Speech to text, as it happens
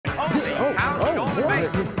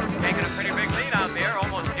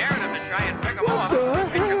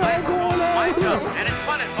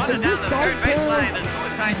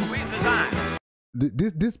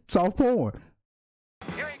This soft porn.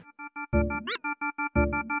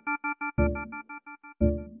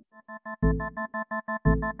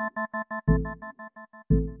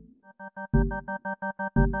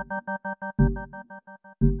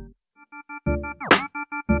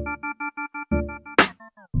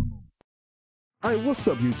 Alright, what's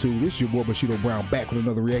up YouTube? It's your boy Bushido Brown back with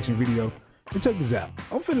another reaction video. And check this out.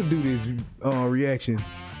 I'm finna do this reaction.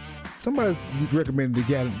 Somebody's recommended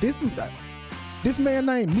the guy. This man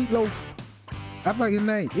named Meatloaf. I like his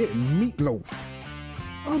name. Yeah, Meatloaf.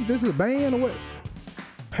 This is a band or what?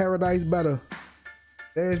 Paradise by the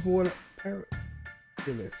Dashboard.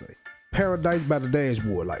 Let's say Paradise by the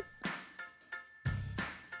Dashboard Light.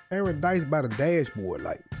 Paradise by the Dashboard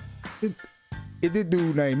Light. It this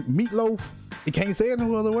dude named Meatloaf. You can't say it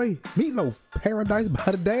no other way. Meatloaf. Paradise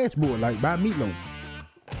by the Dashboard Light by Meatloaf.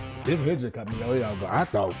 This picture cut me out here, but I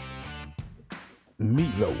thought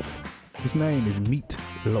Meatloaf. His name is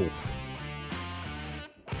Meatloaf.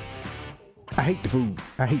 I hate the food.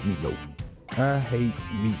 I hate Meatloaf. I hate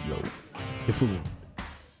Meatloaf. The food.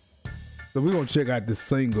 So we're gonna check out this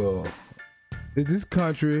singer. Is this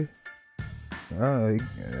country? I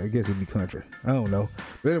guess it'd be country. I don't know.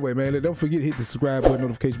 But anyway, man, don't forget to hit the subscribe button,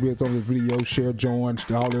 notification bell on this video, share, join,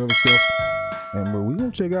 all the other stuff. And we're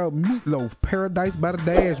gonna check out Meatloaf, Paradise by the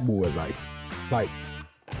Dashboard Light. Like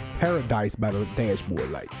Paradise by the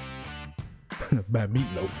Dashboard Light. By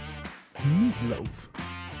Meatloaf. Meatloaf.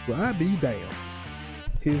 Well, I be damn.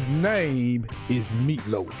 His name is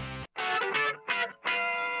Meatloaf.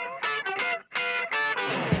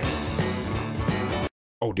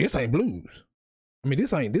 Oh, this ain't blues. I mean,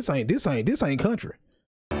 this ain't country.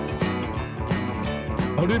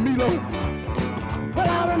 Oh, this Meatloaf. Well,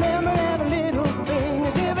 I remember every little thing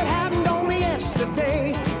as if it happened only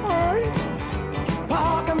yesterday. All right.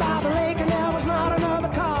 Parking by the lake and there was not another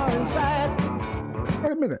car inside.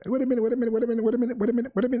 Wait a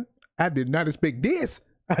minute. I did not expect this.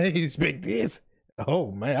 I didn't expect this.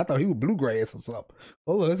 Oh man, I thought he was bluegrass or something.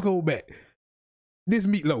 Hold on, let's go back. This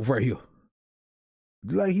Meatloaf right here.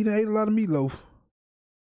 Like he done ate a lot of meatloaf.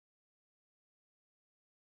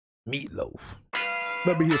 Meatloaf.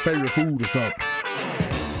 Might be his favorite food or something.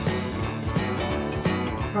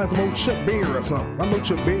 Like some old Chuck Berry or something. I know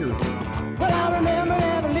Chuck Berry. Well, I remember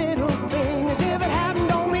every little thing as if it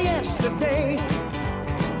happened only yesterday.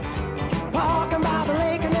 Parking by the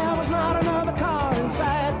lake and there was not another car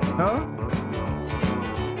inside. Huh?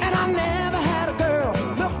 And I never had a girl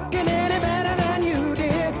looking any better than you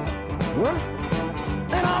did. What?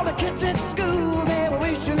 And all the kids at school, they were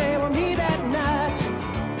wishing they were me that night.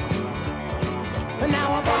 And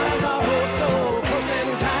now our bodies are so close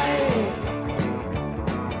and tight.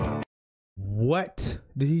 What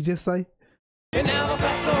did he just say? It never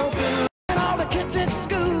felt so good. And all the kids at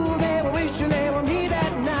school, they were wishing they were me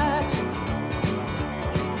that night.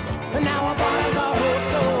 And now our bodies are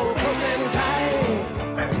so close and tight.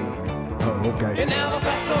 Oh, okay. It never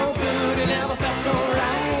felt so good, it never felt so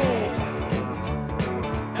right.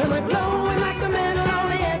 And we're blowing like the metal on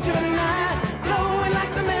the edge of a knife. Blowing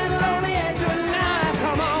like the metal on the edge of a knife.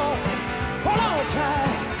 Come on, hold on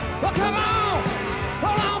tight. Well, come on,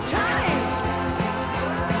 hold on tight.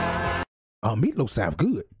 Oh, Meatloaf sounds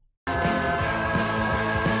good.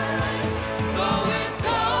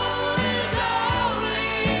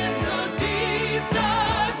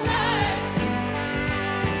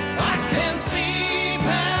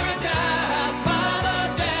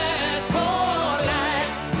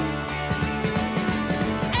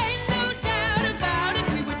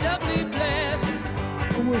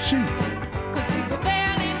 Who was she? Cause we were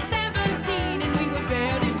barely 17 and we were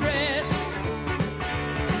barely dressed.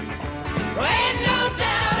 Well, ain't no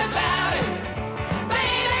doubt about it.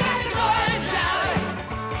 Baby, got to go and shout it.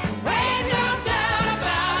 Ain't no doubt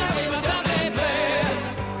about it. We were doubly blessed.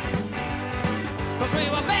 Cause we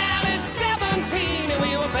were barely 17 and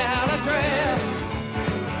we were barely dressed.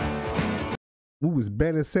 We was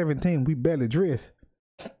barely 17. We barely dressed.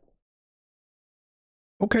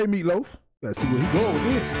 Okay, Meatloaf. Let's see where he go with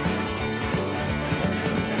this.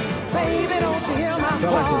 Baby, don't you hear my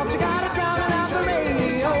fault? You gotta drown it out the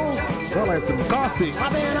radio. Sound like some gossips.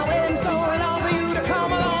 I've been waiting so long for you to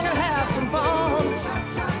come along and have some fun.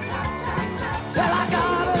 Well, I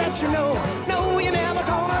gotta let you know, no, you're never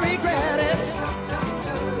gonna regret it.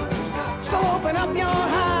 So open up your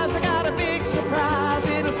eyes, I got a big surprise.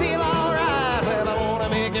 It'll feel alright. Well, I wanna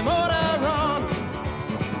make your motor run.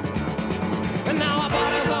 And now our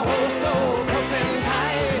bodies are so close and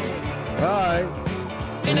tight. All right.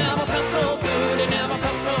 It never felt so good, it never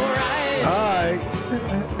felt so right. All right.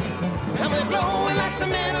 And we're glowing like the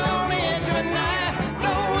metal on the edge of a knife.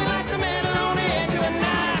 Glowing like the metal on the edge of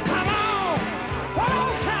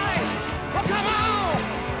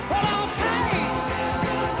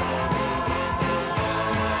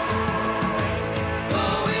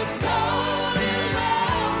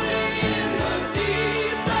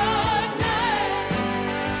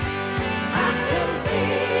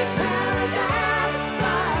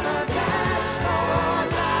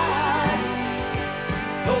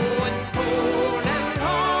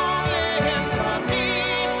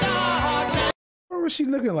was she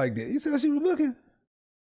looking like that? You said she was looking?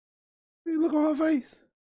 You look on her face.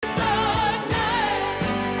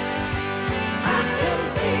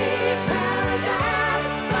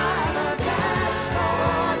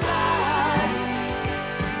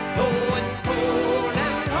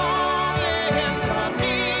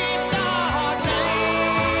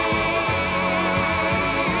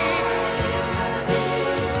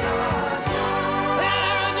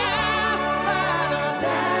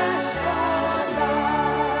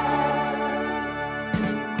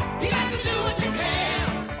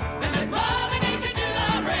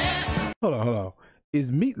 Hold on.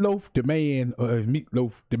 Is Meatloaf the man or is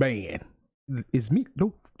Meatloaf the band? Is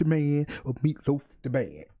Meatloaf the man or Meatloaf the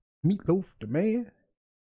band? Meatloaf the man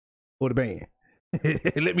or the band?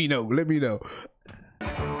 Let me know. Let me know.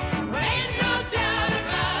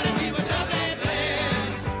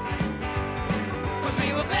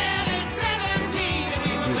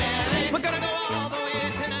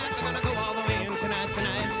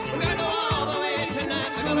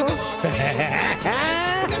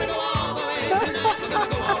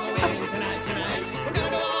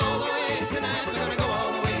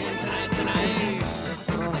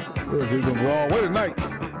 We're gonna go all the way tonight.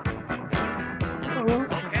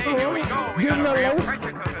 Okay, here we go. We got a real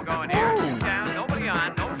pressure cooker going here. Two down, nobody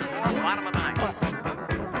on, no score, bottom of the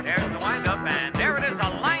ninth. There's the windup, and there it is, a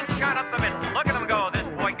line shot up the middle. Look at him go. This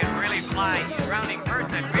boy can really fly. He's rounding first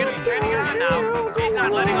and really turning on now. He's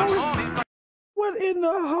not letting him fall. What in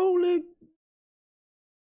the holy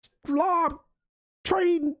slob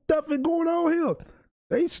trading stuff is going on here?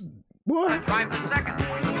 What? 5 seconds.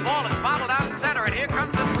 The ball is bobbled out center, and here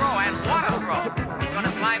comes the throw, and what a throw. He's going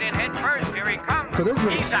to slide in head first. Here he comes.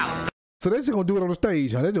 He's out. So they're just going to do it on the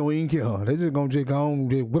stage, huh? They don't even care, huh? They're just going to go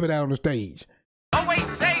on and whip it out on the stage. Oh, wait,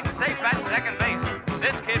 safe at second base.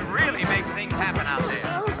 This kid really makes things happen out there.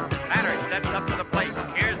 Batter steps up to the plate.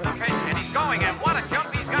 Here's the pitch, and he's going, and what a jump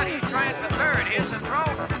he's got. He's trying for third. Here's the throw,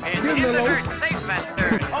 and in the dirt, safe at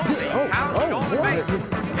third. Holy cow, going to base.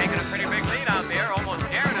 Taking a pretty big lead out there, almost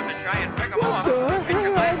daring him to try and pick him off.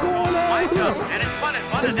 And it's fun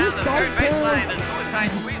down the third baseline. The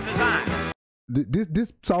suicide squeezes on. This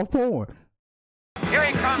soft porn. Here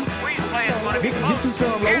he comes. Squeeze play is going to be close.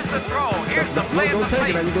 Here's the throw. Here's the play of the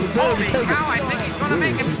plate. Holy cow, I think he's going to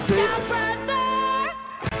make it. Stop right there.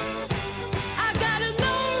 I gotta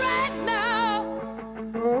know right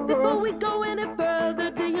now. Before we go any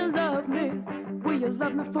further, do you love me? Will you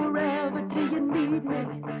love me forever? Do you need me?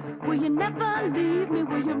 Will you never leave me?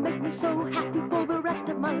 Will you make me so happy for the rest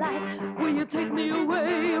of my life? Will you take me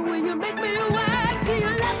away? Will you make me your wife? Do you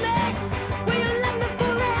love me? Will you love me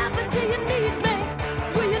forever? Do you need me?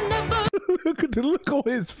 Will you never? Look at the look on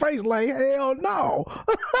his face like, hell no.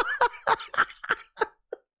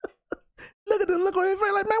 Look at the look on his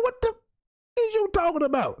face like, man, what the is you talking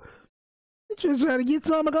about? You just trying to get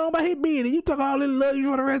something going by his being, and you talk all this love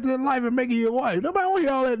you for the rest of your life and make it your wife. Nobody want to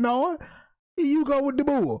hear all that knowing. You go with the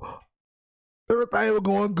bull. Everything was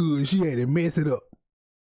going good. She had to mess it up.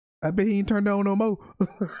 I bet he ain't turned on no more.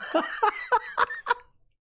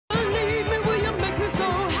 Leave me, will you make me so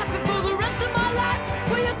happy for the rest of my life?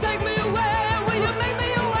 Will you take me away? Will you make me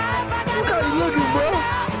your wife? I gotta Look how you looking, bro.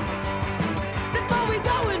 Before we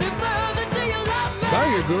go any further, do you love me?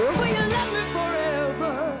 Sing it, girl. Will you love me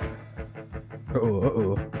forever?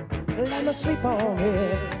 Uh-oh. Let me sleep on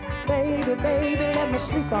it. Baby, let me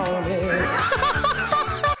sleep on it.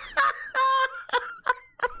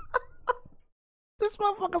 This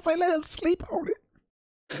motherfucker say let him sleep on it.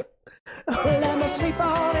 Let me sleep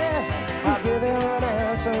on it. I'll give you an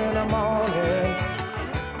answer in the morning.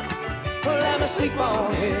 Let me sleep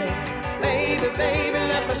on it. Baby,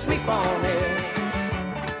 let me sleep on it.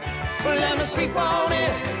 Let me sleep on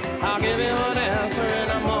it. I'll give you an answer in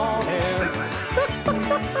the morning.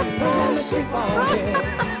 Let me sleep on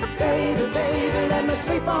it. Baby, let me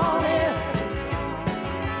sleep on it.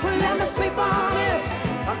 Let me sleep on it.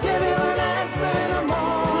 I'll give you an answer in the morning.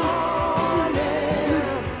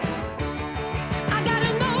 I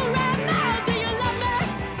gotta know right now, do you love me?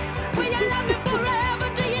 Will you love me forever?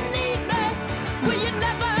 Do you need me? Will you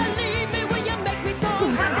never leave me? Will you make me so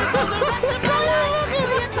happy for the rest of my life?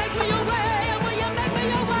 Will you take me away? Will you make me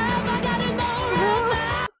your wife? I gotta know right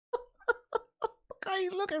now. How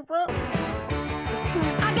you looking, bro?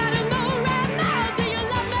 I gotta know right now, do you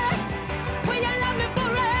love me? Will you love me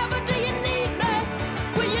forever? Do you need me?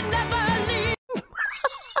 Will you never leave?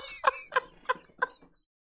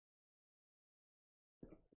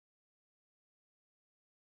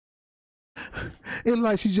 It's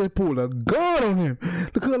like she just pulled a gun on him.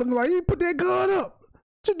 The girl looking like, you put that gun up.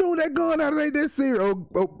 What you doing with that gun out? It ain't that serious.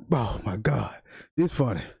 Oh my God. It's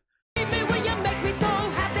funny. Will you make make me so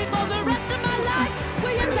happy for the rest of my life?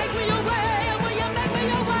 Will you take me away and will you make me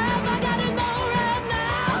your wife? I gotta know right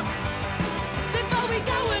now, before we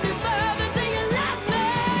go any further. Do you love me?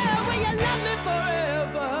 Will you love me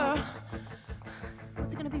forever?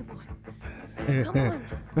 What's it gonna be, boy? Come on,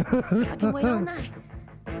 I can wait all night.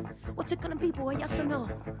 What's it gonna be, boy? Yes or no?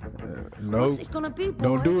 No. What's it gonna be, boy?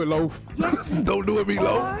 Don't do it, Loaf. Yes. Don't do it,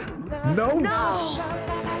 Meatloaf. No. No.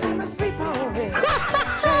 Let me sleep on it.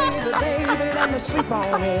 Baby, baby, let me sleep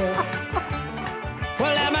on it.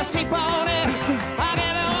 Well, let me sleep on it. Like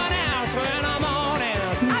everyone else when I'm on it.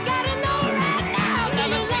 I gotta know right now. Let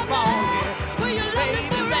me sleep on it. Will you love me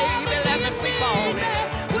forever? Baby, let me sleep on it.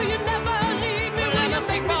 Will you never leave me? Let me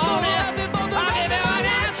sleep on it. Like everyone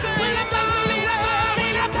else. Will you take me away?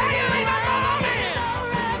 I'll tell you if I'm on it.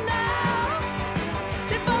 Right now,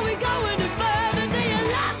 before we go any further, do you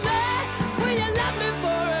love me? Will you love me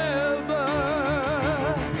forever?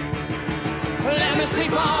 Let me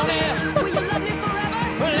sleep on it. Will you love me forever?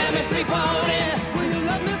 Let me sleep on it. Will you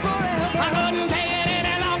love me forever? I couldn't take it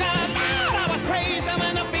any longer. Lord, I was crazy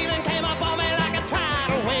when the feeling came up on me like a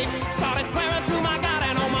tidal wave. Started swearing to my God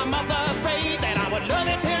and on my mother's grave that I would love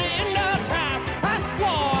you till the end of time. I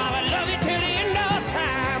swore I would love you till the end of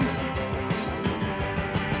time.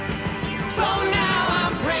 So now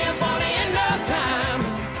I'm praying for the end of time.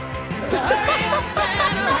 Hurry up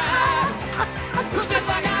and arrive. 'Cause if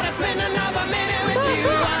I gotta spend another minute with you,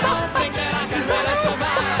 I don't think that I can really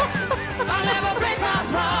survive. I'll never break my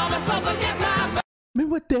promise or forget my. Man,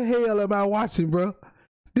 what the hell am I watching, bro?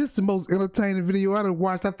 This is the most entertaining video I done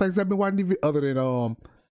watched. I think I've been watching TV other than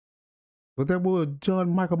what that was John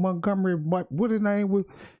Michael Montgomery. What his name was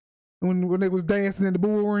when they was dancing in the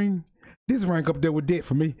bullring. This rank up there with that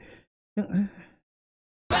for me. But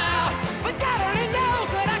God only knows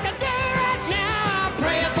what I can do right now. I'm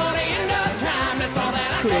praying for the end of time. That's all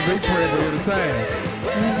that I Cause they can praying do. all the time.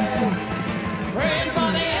 Praying for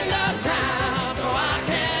the end of time so I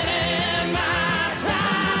can end my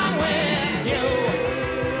time with you.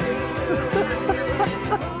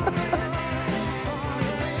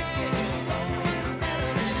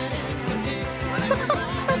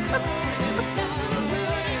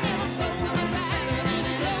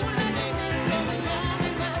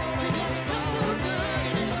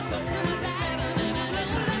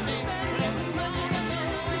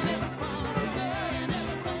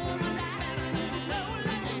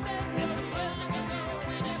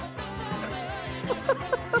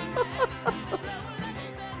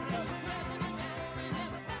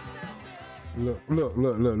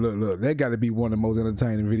 Look. That got to be one of the most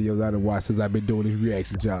entertaining videos I've watched since I've been doing this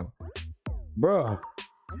reaction channel. Bruh.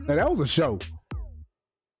 Now, that was a show.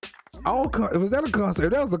 Was that a concert?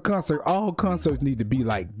 If that was a concert, all concerts need to be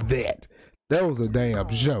like that. That was a damn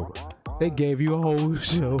show. They gave you a whole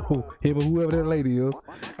show. Him or whoever that lady is.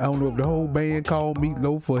 I don't know if the whole band called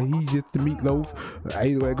Meatloaf or he's just the Meatloaf.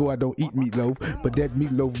 Either way I go, I don't eat meatloaf. But that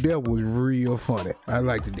meatloaf there was real funny. I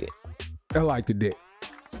liked it.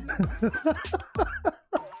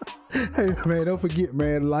 Hey man, don't forget,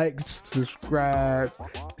 man, like, subscribe,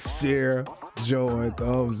 share, join,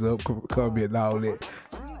 thumbs up, comment, and all that.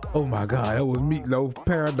 Oh my God, that was Meatloaf,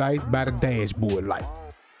 Paradise by the Dashboard Light.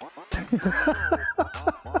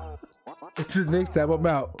 Until next time, I'm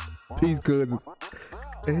out. Peace, cousins.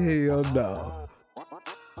 Hell no.